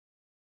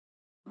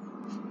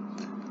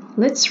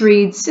Let's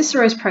read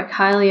Cicero's Pro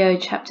Caelio,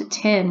 chapter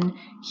 10.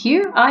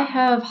 Here I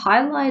have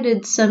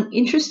highlighted some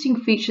interesting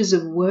features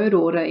of word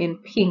order in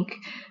pink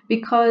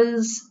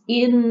because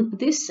in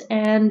this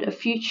and a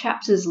few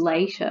chapters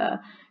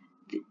later,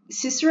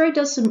 Cicero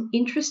does some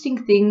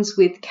interesting things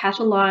with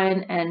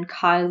Catiline and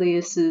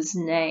Caelius's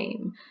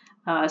name.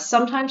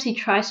 Sometimes he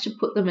tries to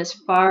put them as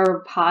far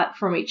apart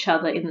from each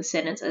other in the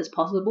sentence as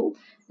possible,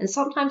 and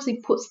sometimes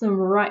he puts them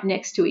right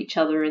next to each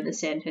other in the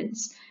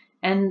sentence.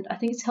 And I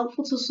think it's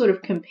helpful to sort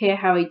of compare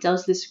how he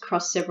does this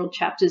across several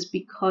chapters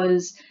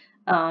because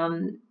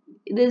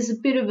there's a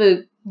bit of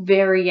a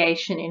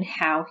variation in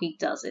how he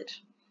does it.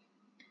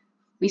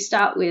 We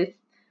start with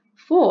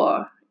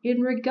 4.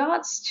 In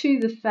regards to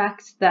the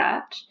fact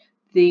that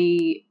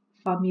the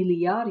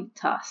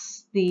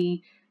familiaritas,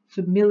 the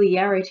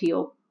familiarity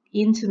or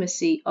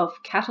intimacy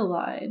of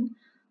Catiline,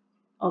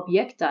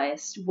 objecta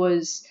est,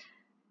 was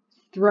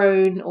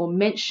thrown or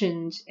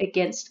mentioned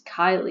against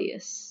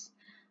Caelius.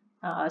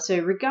 So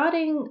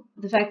regarding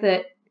the fact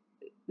that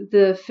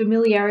the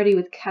familiarity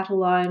with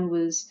Catiline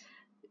was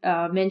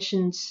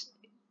mentioned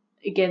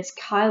against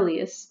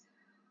Caelius,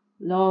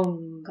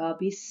 longa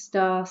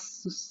vista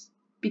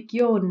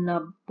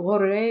suspiciona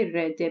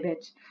borrere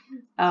debet,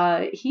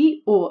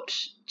 he ought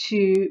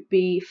to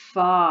be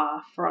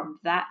far from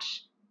that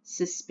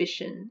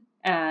suspicion,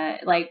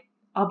 like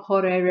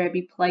abhorrere,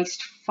 be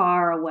placed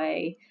far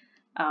away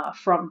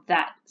from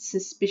that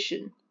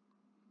suspicion.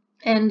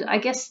 And I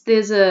guess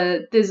there's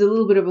a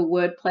little bit of a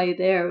wordplay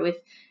there with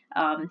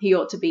he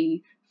ought to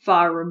be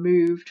far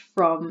removed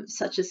from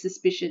such a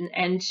suspicion,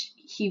 and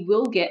he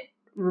will get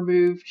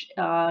removed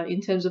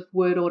in terms of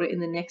word order in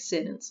the next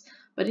sentence.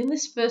 But in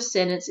this first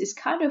sentence, it's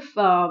kind of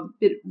a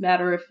bit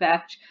matter of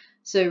fact.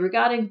 So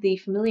regarding the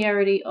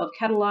familiarity of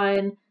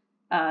Catiline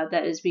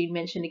that has been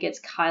mentioned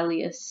against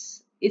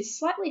Caelius, it's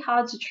slightly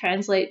hard to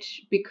translate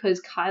because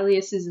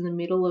Caelius is in the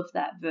middle of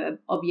that verb,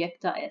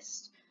 objecta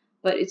est.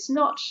 But it's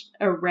not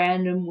a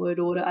random word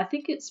order. I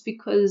think it's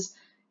because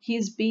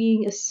he's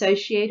being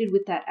associated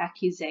with that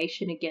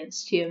accusation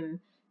against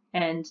him,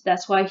 and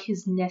that's why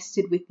he's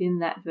nested within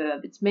that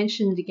verb. It's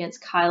mentioned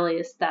against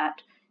Caelius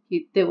that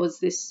there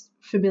was this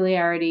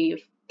familiarity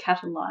of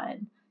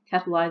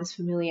Catiline's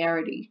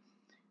familiarity.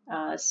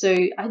 So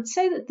I'd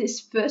say that this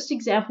first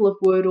example of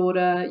word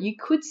order, you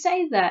could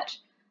say that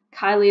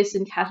Caelius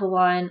and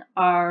Catiline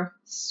are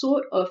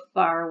sort of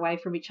far away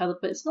from each other,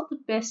 but it's not the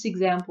best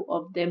example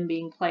of them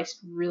being placed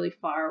really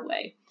far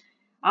away.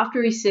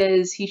 After he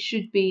says he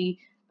should be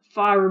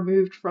far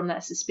removed from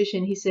that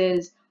suspicion, he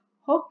says,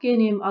 hoc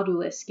enim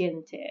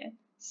adolescente,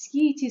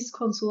 scitis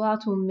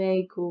consulatum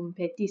me cum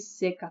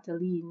petisse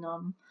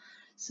Catilinam.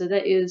 So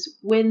that is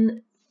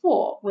when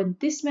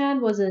this man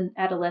was an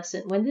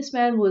adolescent, when this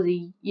man was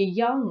a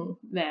young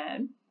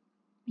man,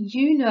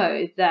 you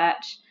know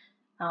that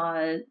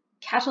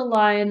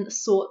Catiline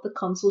sought the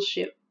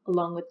consulship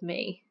along with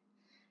me.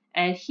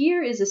 And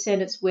here is a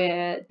sentence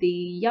where the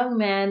young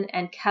man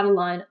and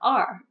Catiline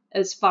are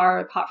as far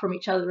apart from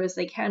each other as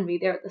they can be.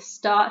 They're at the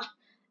start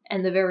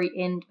and the very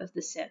end of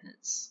the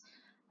sentence.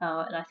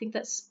 And I think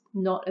that's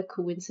not a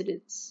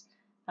coincidence.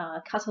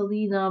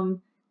 Catilinam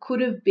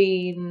could have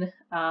been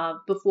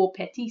before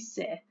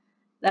petisse.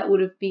 That would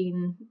have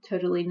been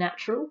totally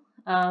natural.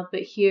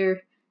 But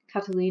here,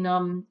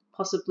 Catilinam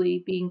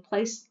possibly being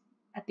placed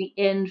at the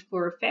end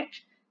for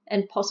effect,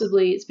 and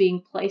possibly it's being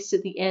placed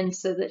at the end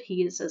so that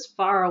he is as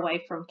far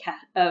away from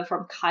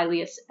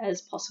Caelius as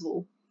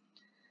possible.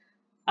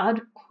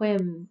 Ad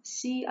quem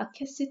si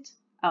accessit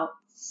aut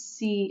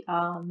si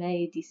a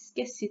me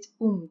discessit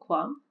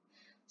umquam.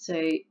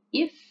 So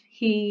if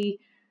he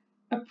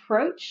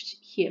approached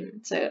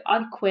him, so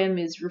ad quem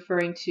is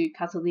referring to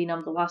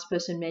Catilinam, the last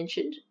person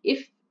mentioned.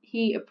 If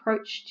he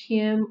approached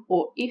him,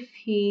 or if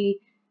he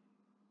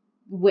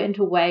went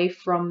away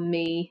from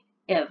me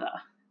ever.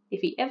 If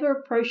he ever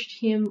approached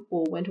him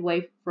or went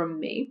away from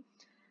me,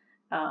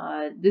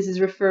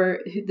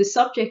 the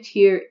subject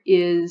here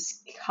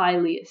is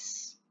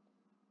Caelius.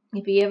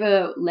 If he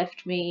ever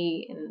left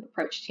me and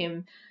approached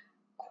him,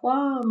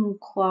 quam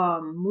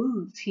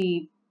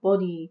multi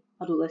boni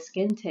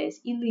adolescentes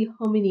illi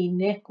homini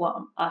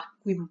nequam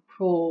aquim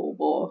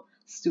probo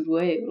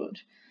studuerunt.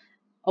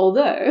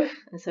 Although,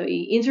 and so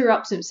he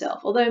interrupts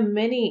himself, although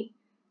many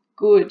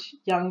good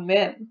young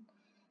men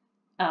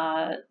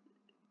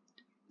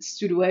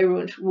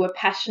studuerunt were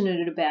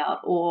passionate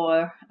about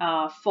or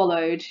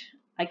followed.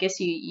 I guess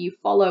you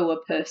follow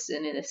a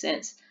person in a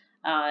sense.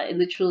 It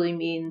literally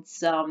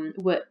means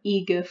were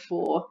eager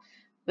for.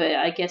 But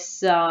I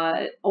guess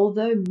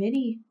although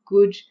many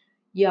good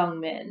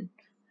young men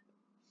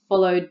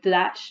followed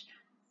that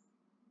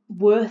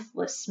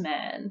worthless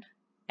man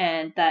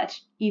and that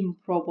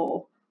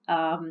improbo,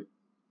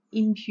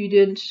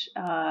 impudent,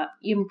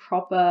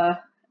 improper,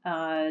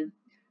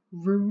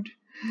 rude,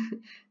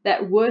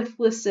 that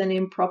worthless and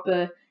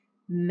improper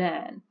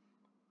man.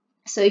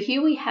 So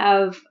here we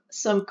have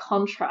some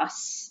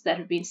contrasts that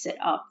have been set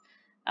up.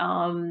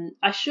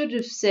 I should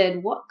have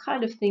said, what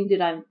kind of thing did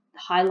I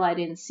highlight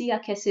in si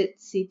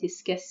accessit, si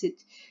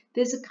discessit,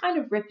 there's a kind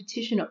of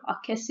repetition of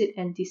accessit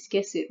and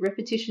discessit,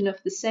 repetition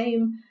of the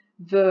same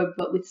verb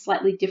but with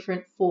slightly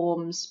different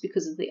forms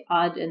because of the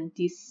ad and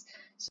dis.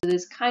 So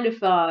there's kind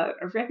of a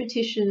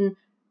repetition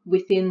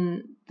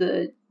within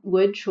the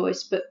word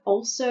choice, but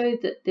also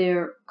that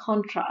their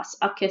contrasts,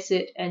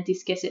 accessit and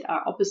discessit,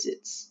 are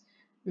opposites.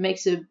 It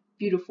makes a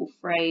beautiful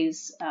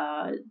phrase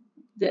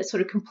that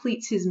sort of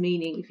completes his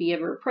meaning if he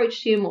ever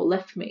approached him or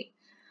left me.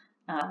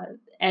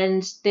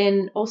 And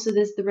then also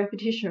there's the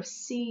repetition of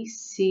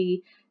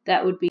si,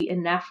 that would be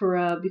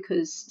anaphora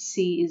because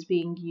si is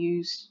being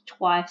used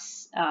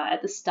twice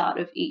at the start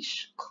of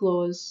each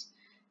clause.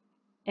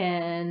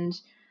 And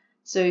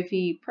so if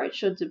he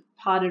approached or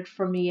departed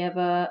from me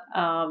ever,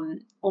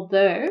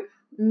 although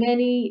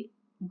many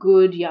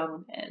good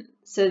young men.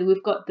 So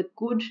we've got the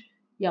good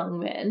young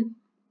men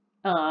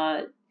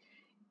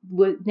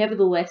were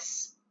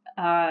nevertheless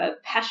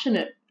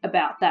passionate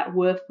about that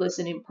worthless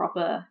and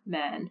improper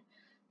man.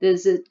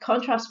 There's a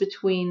contrast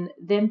between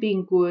them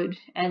being good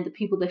and the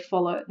people they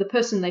follow, the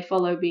person they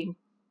follow being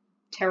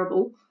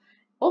terrible.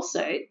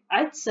 Also,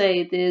 I'd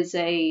say there's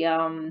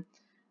a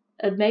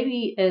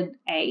maybe an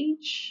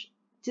age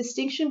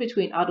distinction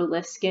between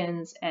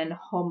adolescens and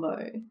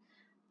homo,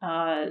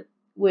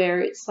 where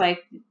it's like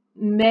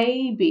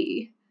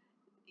maybe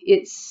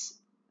it's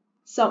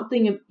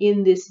something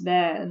in this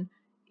man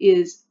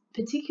is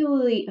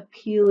particularly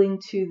appealing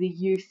to the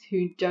youth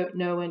who don't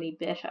know any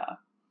better.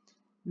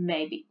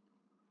 Maybe.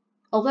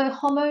 Although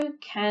homo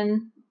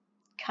can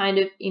kind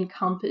of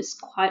encompass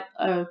quite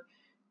a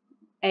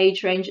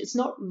age range, it's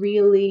not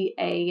really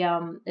a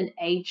an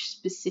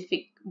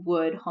age-specific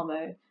word,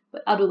 homo,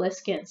 but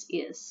adolescens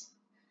is.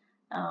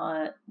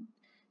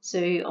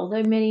 So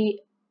although many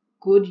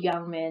good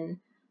young men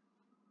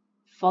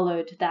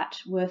followed that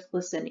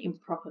worthless and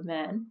improper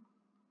man,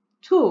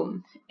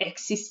 tum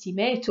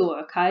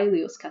existimetur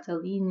Caelius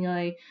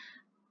Catilinae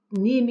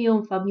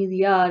nimium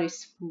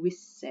familiaris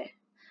fuisse.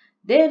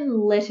 Then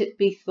let it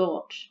be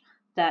thought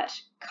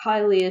that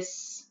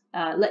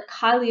let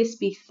Caelius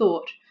be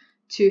thought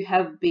to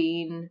have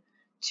been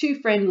too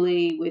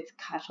friendly with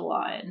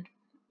Catiline.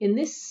 In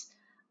this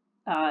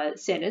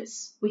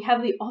sentence, we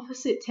have the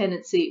opposite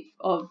tendency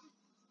of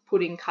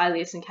putting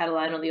Caelius and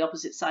Catiline on the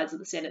opposite sides of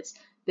the sentence.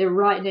 They're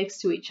right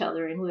next to each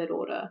other in word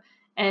order.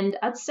 And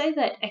I'd say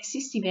that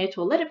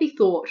existimetur, let it be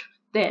thought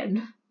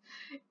then,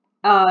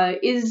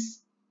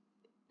 is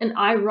an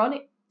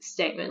ironic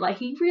statement. Like,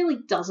 he really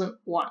doesn't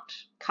want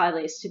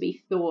Caelius to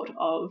be thought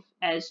of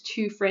as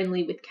too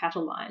friendly with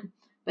Catiline,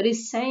 but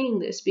he's saying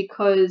this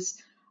because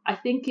I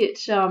think it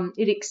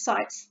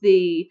excites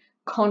the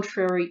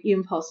contrary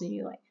impulse in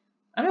you. Like,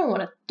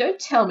 don't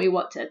tell me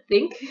what to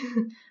think.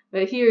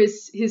 But here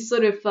is his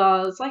sort of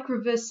it's like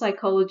reverse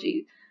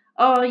psychology.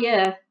 Oh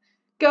yeah,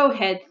 go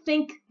ahead,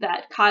 think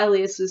that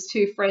Caelius was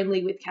too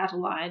friendly with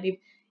Catiline.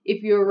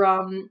 If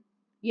you're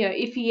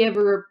if he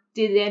ever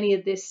did any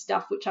of this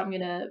stuff, which I'm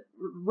gonna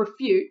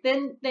refute,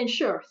 then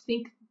sure,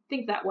 think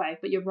that way,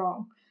 but you're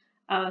wrong.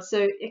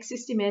 So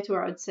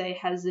existimetur, I'd say,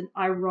 has an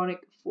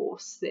ironic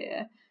force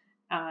there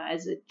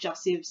as a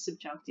jussive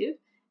subjunctive,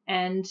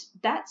 and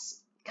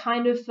that's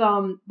kind of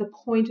the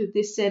point of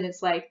this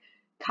sentence. Like,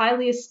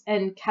 Caelius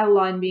and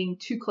Catiline being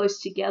too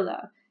close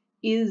together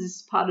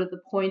is part of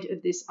the point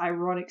of this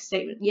ironic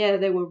statement. Yeah,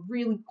 they were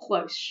really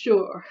close,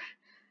 sure.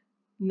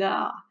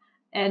 Nah.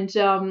 And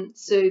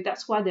so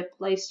that's why they're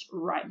placed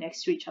right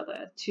next to each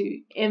other,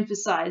 to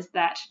emphasize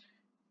that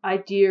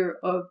idea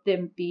of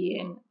them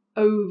being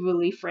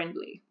overly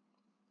friendly.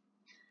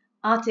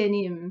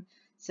 Atenim.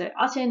 So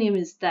atenim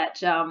is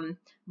that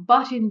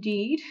but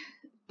indeed,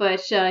 but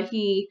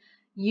he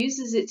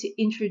uses it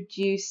to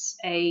introduce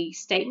a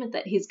statement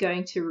that he's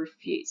going to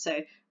refute. So,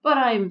 but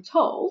I'm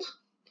told,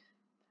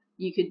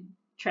 you could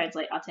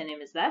translate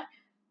atenim as that,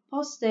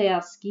 poste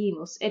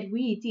ascimus et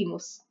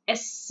vidimus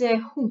esse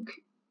hunc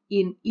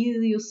in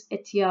illius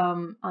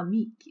etiam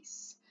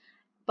amicis.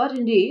 But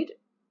indeed,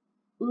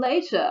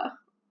 later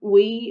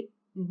we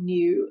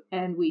knew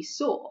and we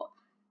saw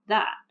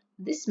that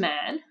this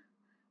man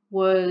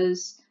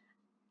was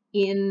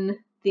in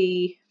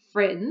the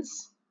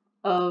friends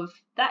of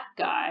that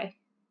guy,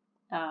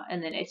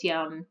 and then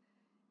etiam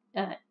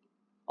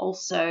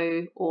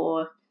also,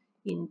 or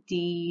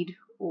indeed,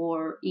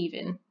 or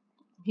even.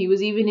 He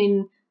was even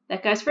in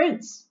that guy's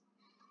friends.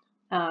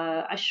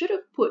 I should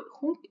have put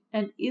hunc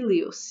and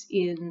ilius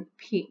in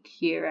pink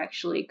here,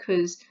 actually,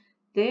 because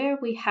there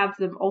we have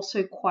them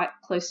also quite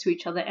close to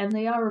each other, and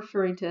they are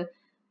referring to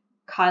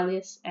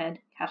Caelius and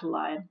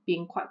Catiline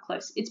being quite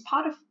close. It's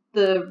part of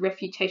the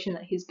refutation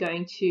that he's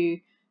going to,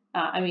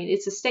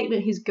 it's a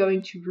statement he's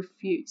going to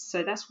refute,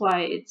 so that's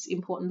why it's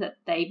important that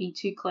they be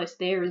too close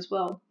there as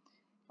well.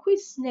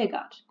 Quis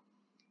negat?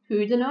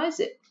 Who denies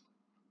it?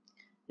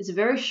 It's a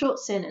very short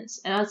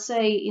sentence, and I'd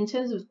say in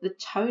terms of the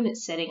tone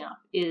it's setting up,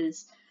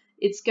 it's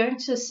going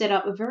to set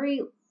up a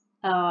very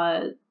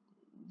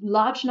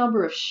large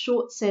number of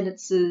short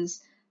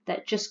sentences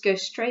that just go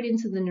straight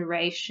into the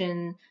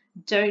narration,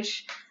 don't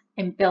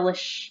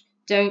embellish,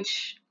 don't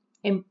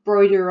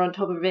embroider on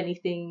top of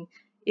anything.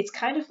 It's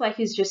kind of like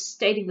he's just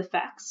stating the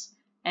facts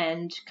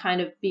and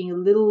kind of being a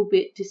little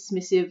bit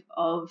dismissive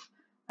of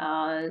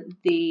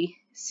the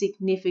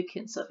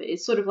significance of it.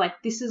 It's sort of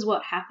like, this is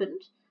what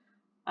happened,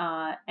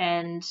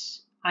 and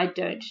I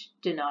don't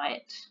deny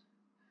it.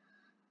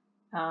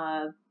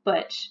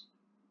 But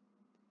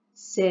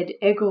sed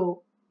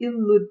ego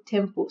illud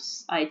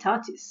tempus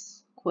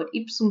aetatis, quod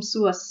ipsum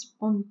suas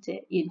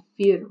ponte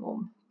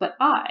infirmum. But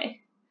I,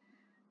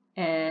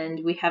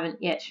 and we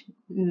haven't yet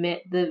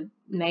met the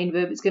main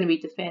verb, it's going to be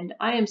defend.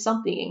 I am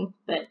something,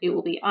 but it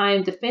will be I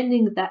am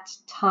defending that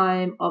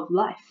time of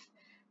life,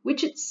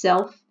 which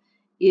itself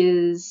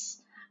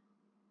is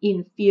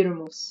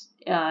infirmus,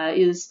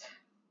 is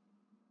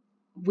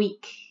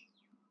weak,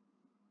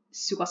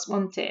 suas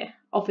ponte,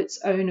 of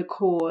its own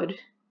accord.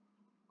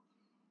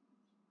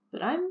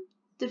 But I'm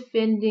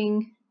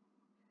defending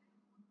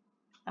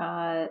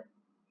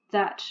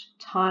that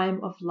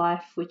time of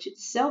life which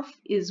itself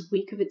is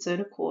weak of its own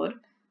accord,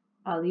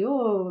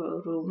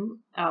 aliorum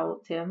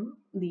autem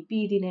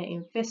libidine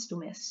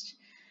infestum est,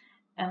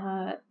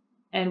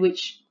 and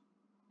which,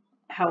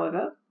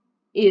 however,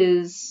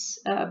 is,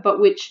 but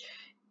which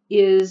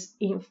is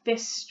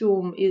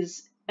infestum,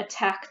 is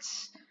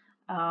attacked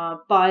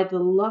by the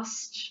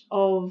lust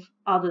of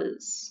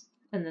others,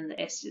 and then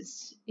the est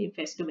is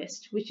infestum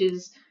est, which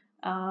is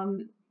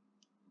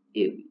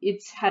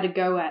it's had a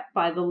go at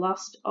by the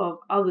lust of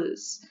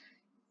others.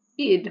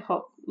 Id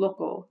hoc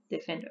loco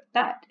defendo.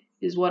 That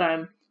is what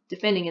I'm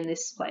defending in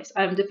this place.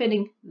 I'm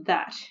defending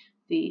that,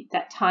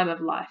 that time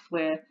of life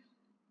where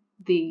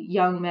the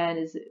young man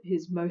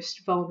is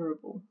most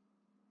vulnerable.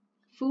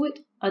 Fuit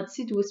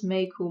assiduus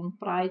mecum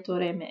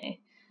praetore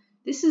me.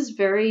 This is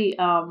very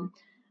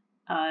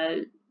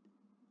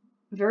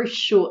very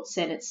short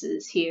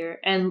sentences here,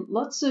 and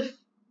lots of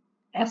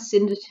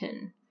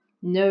assyndeton,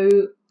 no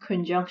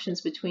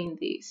conjunctions between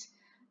these.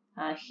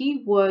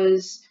 He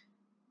was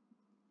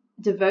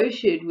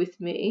devoted with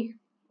me,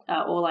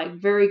 or like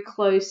very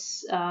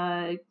close,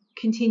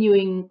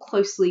 continuing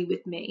closely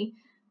with me,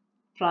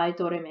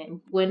 praetore me,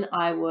 when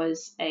I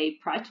was a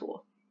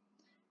praetor,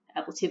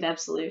 ablative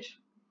absolute.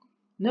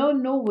 No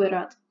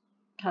noverat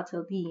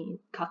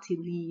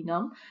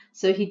Catilinam,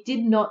 so he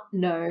did not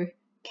know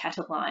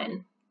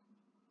Catiline.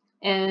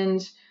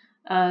 And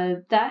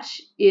that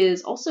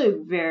is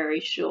also very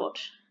short.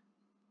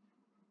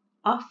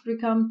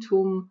 Africam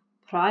tum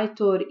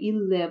praetor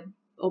ille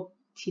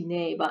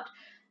obtine, but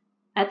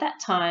at that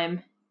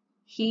time,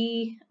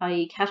 he,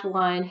 i.e.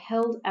 Catiline,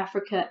 held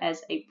Africa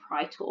as a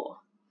praetor.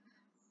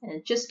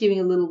 And just giving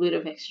a little bit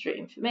of extra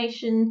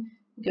information,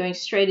 going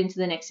straight into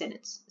the next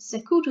sentence.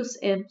 Secutus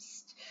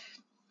est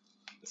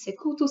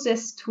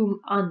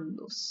tum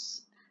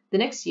annus. The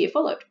next year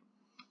followed.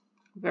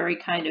 Very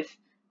kind of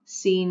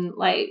seen,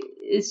 like,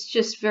 it's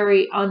just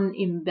very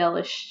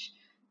unembellished.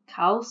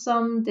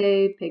 Calsam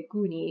de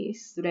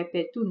pecunis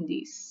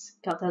repetundis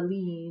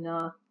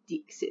Catilina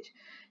dixit.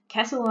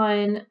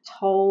 Catiline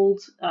told,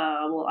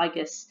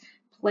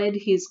 pled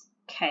his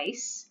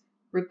case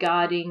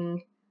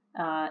regarding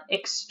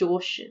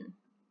extortion.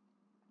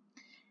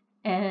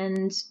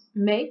 And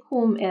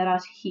mecum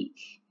erat hic.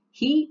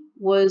 He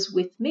was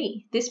with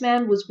me. This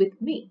man was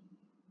with me.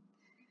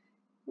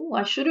 Ooh,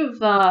 I should have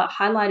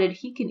highlighted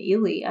hic and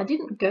illy. I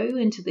didn't go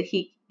into the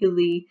hic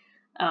illy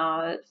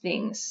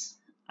things.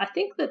 I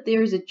think that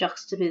there is a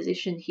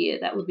juxtaposition here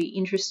that would be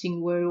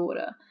interesting word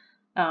order.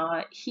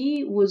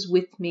 He was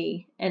with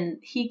me, and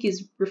hic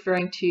is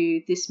referring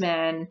to this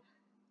man,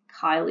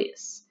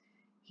 Caelius.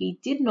 He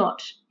did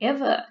not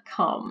ever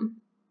come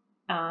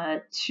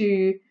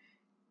to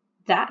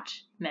that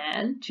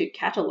man, to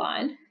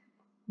Catiline.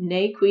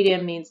 Ne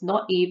quidem means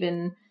not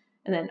even,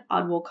 and then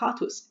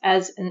advocatus,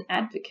 as an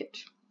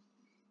advocate.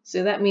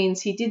 So that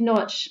means he did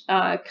not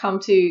come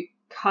to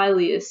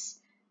Caelius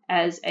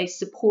as a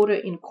supporter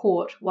in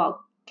court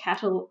while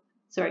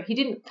he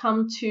didn't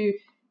come to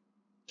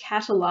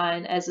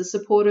Catiline as a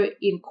supporter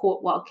in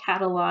court while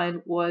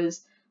Catiline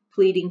was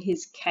pleading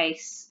his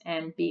case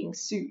and being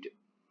sued,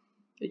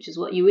 which is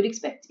what you would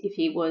expect if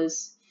he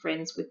was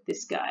friends with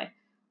this guy.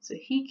 So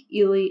hic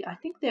illy, I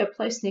think they're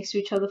placed next to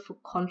each other for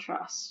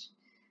contrast.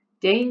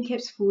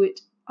 Deinceps fuit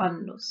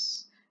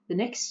annus. The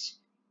next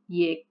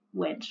year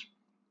went.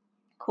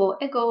 Quo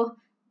ego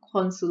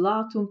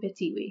consulatum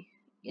petivi,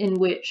 in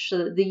which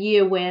the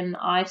year when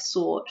I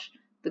sought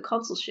the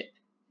consulship.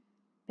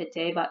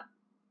 Petebat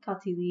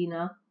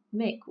Catilina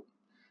mecum.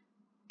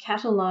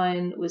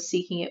 Catiline was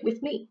seeking it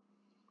with me.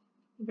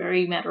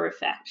 Very matter of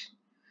fact.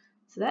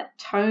 So that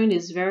tone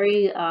is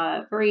very,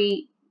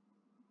 very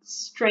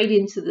straight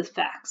into the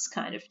facts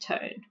kind of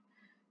tone.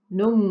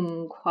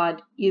 Num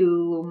quad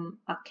illum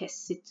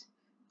accessit,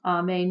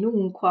 me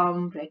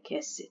nunquam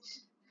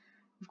recessit.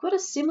 We've got a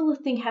similar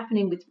thing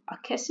happening with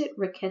accessit,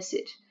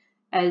 recessit,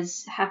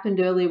 as happened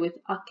earlier with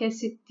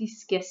accessit,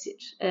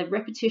 discessit, a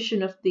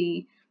repetition of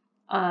the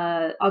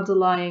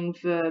underlying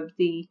verb,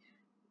 the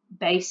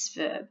base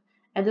verb.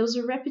 And there was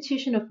a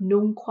repetition of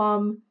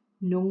nunquam,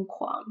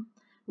 nunquam,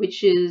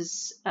 which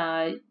is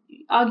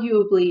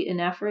arguably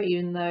anaphora,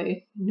 even though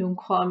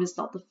numquam is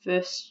not the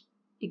first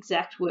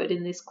exact word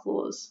in this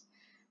clause.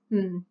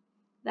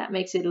 That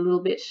makes it a little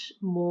bit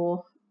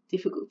more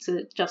difficult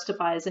to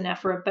justify as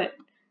anaphora, but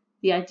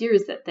the idea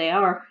is that they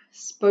are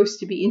supposed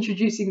to be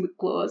introducing the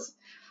clause.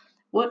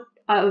 What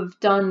I've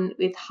done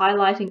with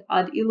highlighting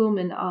ad illum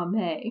and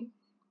ame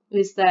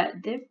is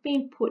that they've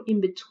been put in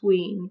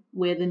between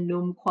where the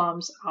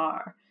numquams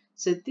are.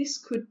 So this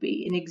could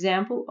be an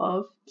example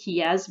of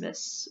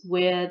chiasmus,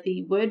 where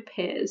the word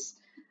pairs,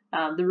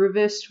 the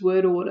reversed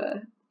word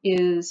order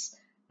is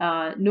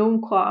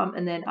numquam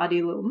and then ad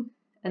illum,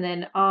 and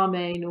then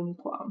ame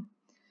numquam.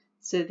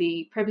 So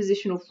the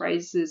prepositional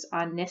phrases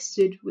are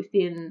nested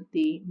within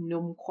the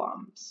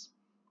numquams.